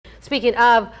Speaking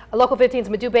of, Local 15's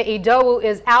Modupe Idowu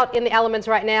is out in the elements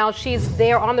right now. She's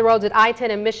there on the roads at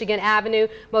I-10 and Michigan Avenue.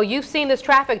 Mo, you've seen this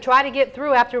traffic try to get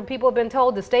through after people have been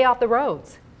told to stay off the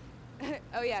roads.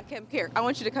 Oh yeah, Kim, here, I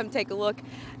want you to come take a look.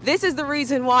 This is the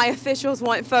reason why officials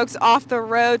want folks off the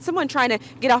road. Someone trying to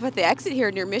get off at the exit here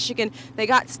near Michigan, they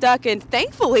got stuck, and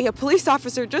thankfully a police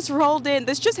officer just rolled in.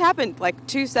 This just happened like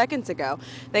 2 seconds ago.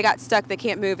 They got stuck, they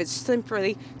can't move. It's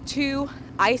simply too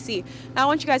icy. Now I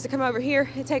want you guys to come over here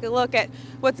and take a look at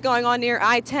what's going on near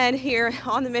I-10 here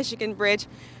on the Michigan Bridge.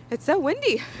 It's so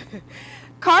windy.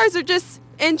 Cars are just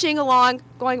inching along,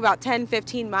 going about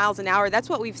 10-15 miles an hour. That's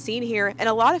what we've seen here. And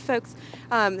a lot of folks,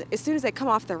 as soon as they come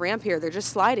off the ramp here, they're just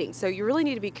sliding. So you really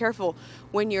need to be careful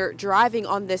when you're driving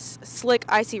on this slick,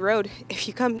 icy road. If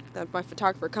you come, my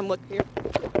photographer, come look here.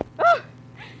 Oh!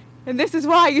 And this is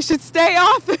why you should stay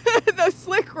off those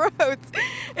slick roads.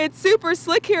 It's super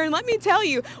slick here, and let me tell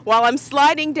you, while I'm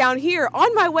sliding down here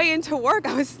on my way into work,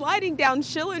 I was sliding down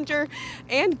Schillinger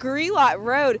and Grelot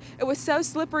Road. It was so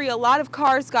slippery, a lot of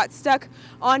cars got stuck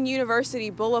on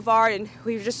University Boulevard, and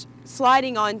we were just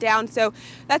sliding on down. So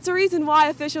that's the reason why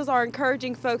officials are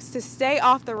encouraging folks to stay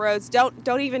off the roads.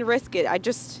 Don't even risk it. I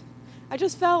just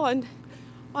fell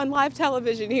on live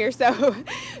television here, so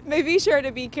be sure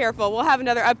to be careful. We'll have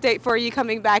another update for you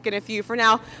coming back in a few. For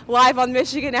now, live on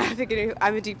Michigan Avenue,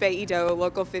 I'm Modupe Idowu,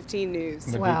 Local 15 News.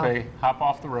 Modupe, wow. Hop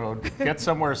off the road, get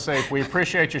somewhere safe. We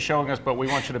appreciate you showing us, but we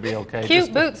want you to be okay.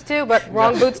 Cute boots too, but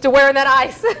wrong boots to wear in that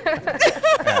ice.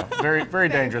 Yeah, very, very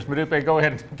dangerous. Modupe, go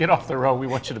ahead and get off the road. We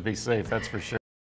want you to be safe, that's for sure.